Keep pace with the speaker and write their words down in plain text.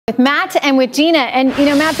With Matt and with Gina. And, you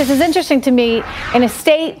know, Matt, this is interesting to me. In a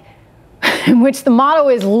state in which the motto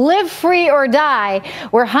is live free or die,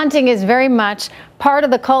 where hunting is very much part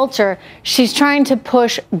of the culture, she's trying to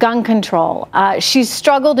push gun control. She's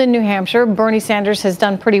struggled in New Hampshire. Bernie Sanders has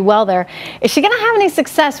done pretty well there. Is she going to have any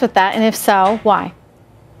success with that? And if so, why?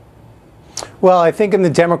 Well, I think in the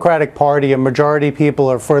Democratic Party, a majority of people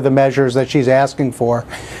are for the measures that she's asking for.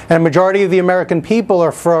 And a majority of the American people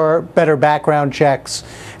are for better background checks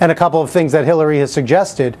and a couple of things that Hillary has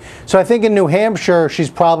suggested. So I think in New Hampshire, she's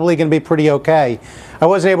probably going to be pretty okay. I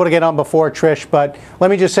wasn't able to get on before, Trish, but let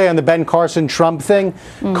me just say on the Ben Carson-Trump thing,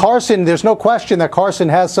 Carson, there's no question that Carson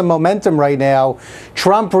has some momentum right now.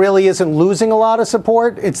 Trump really isn't losing a lot of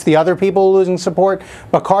support. It's the other people losing support,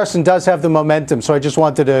 but Carson does have the momentum, so I just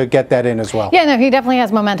wanted to get that in as well. Yeah, no, he definitely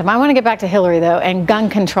has momentum. I want to get back to Hillary, though, and gun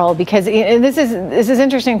control, because this is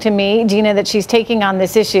interesting to me, Gina, that she's taking on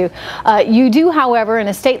this issue. You do, however, in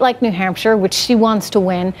a state like New Hampshire, which she wants to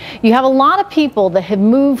win, you have a lot of people that have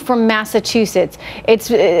moved from Massachusetts. It's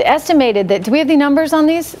estimated that, do we have the numbers on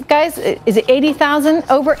these, guys? Is it 80,000?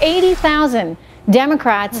 Over 80,000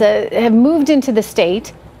 Democrats have moved into the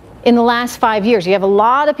state in the last 5 years. You have a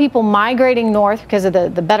lot of people migrating north because of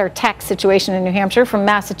the better tech situation in New Hampshire from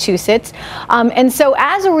Massachusetts. And so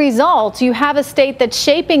as a result, you have a state that's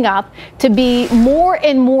shaping up to be more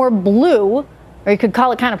and more blue, or you could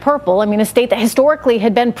call it kind of purple. I mean, a state that historically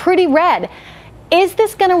had been pretty red. Is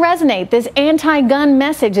this going to resonate, this anti-gun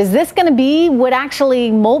message? Is this going to be what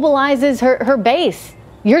actually mobilizes her base?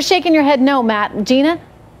 You're shaking your head no, Matt. Gina?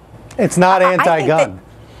 It's not anti-gun.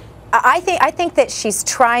 I think that she's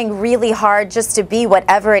trying really hard just to be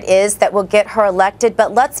whatever it is that will get her elected.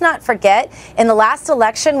 But let's not forget, in the last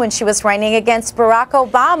election when she was running against Barack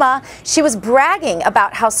Obama, she was bragging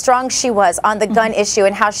about how strong she was on the gun issue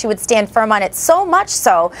and how she would stand firm on it. So much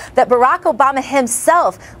so that Barack Obama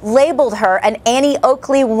himself labeled her an Annie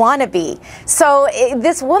Oakley wannabe. So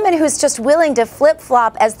this woman who's just willing to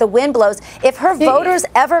flip-flop as the wind blows, if her voters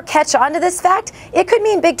ever catch on to this fact, it could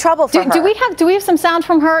mean big trouble for her. Do we have some sound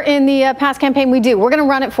from her in the past campaign? We do. We're going to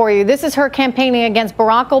run it for you. This is her campaigning against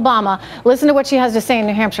Barack Obama. Listen to what she has to say in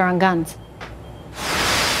New Hampshire on guns.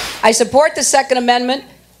 I support the Second Amendment.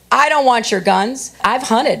 I don't want your guns. I've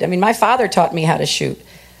hunted. I mean, my father taught me how to shoot,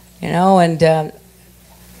 you know, and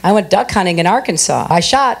I went duck hunting in Arkansas. I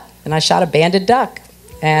shot a banded duck,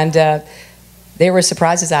 and they were as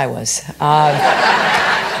surprised as I was.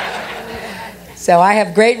 So I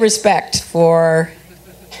have great respect for,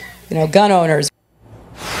 you know, gun owners.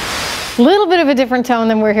 A little bit of a different tone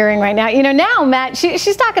than we're hearing right now. You know, now, Matt,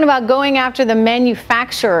 she's talking about going after the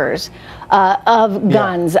manufacturers of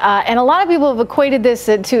guns. And a lot of people have equated this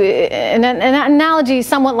to an analogy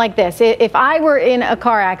somewhat like this. If I were in a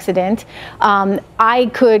car accident,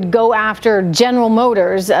 I could go after General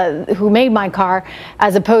Motors, who made my car,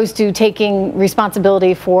 as opposed to taking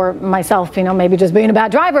responsibility for myself, you know, maybe just being a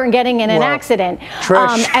bad driver and getting in an accident.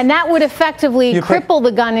 Trish, and that would effectively cripple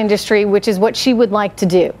the gun industry, which is what she would like to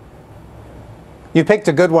do. You picked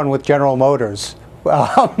a good one with General Motors.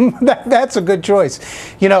 That's a good choice.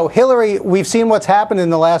 You know, Hillary, we've seen what's happened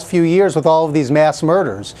in the last few years with all of these mass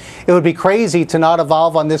murders. It would be crazy to not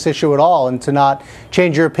evolve on this issue at all and to not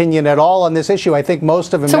change your opinion at all on this issue. I think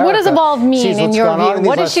most of America. So what does evolve mean in your view?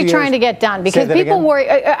 What is she trying to get done? Because people worry.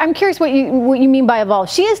 I'm curious what you mean by evolve.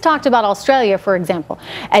 She has talked about Australia, for example,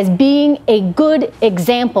 as being a good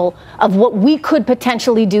example of what we could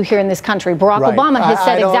potentially do here in this country. Barack Obama has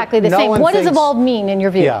said exactly the same. What does evolve mean in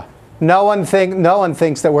your view? Yeah. No one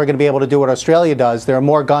thinks that we're going to be able to do what Australia does. There are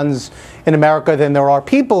more guns in America than there are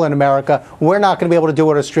people in America. We're not going to be able to do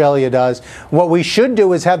what Australia does. What we should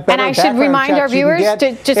do is have better background checks. And I should remind our viewers,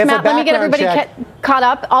 Matt, let me get everybody caught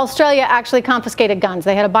up. Australia actually confiscated guns.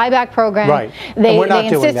 They had a buyback program. Right. They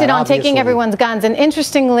insisted on taking everyone's guns. And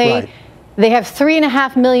interestingly, they have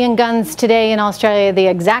 3.5 million guns today in Australia, the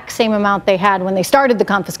exact same amount they had when they started the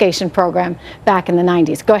confiscation program back in the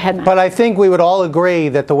 90s. Go ahead, Matt. But I think we would all agree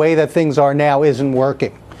that the way that things are now isn't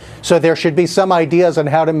working. So there should be some ideas on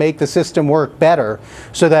how to make the system work better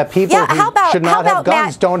so that people who should not have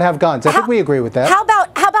guns don't have guns. I think we agree with that. How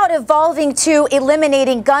about evolving to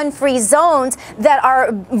eliminating gun-free zones that are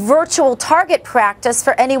virtual target practice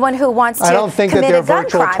for anyone who wants to commit a gun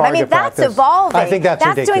crime? I mean, that's evolving. I think that's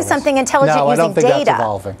ridiculous. Doing something intelligent using data. No, I don't think that's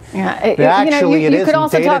evolving. Actually, it you could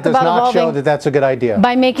also talk about evolving show that that's a good idea.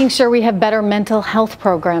 By making sure we have better mental health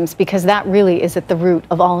programs, because that really is at the root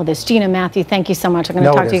of all of this. Gina Mathew, thank you so much. I'm going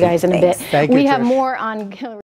to talk to you guys in a bit. Thank you, we have Trish. more on Hillary.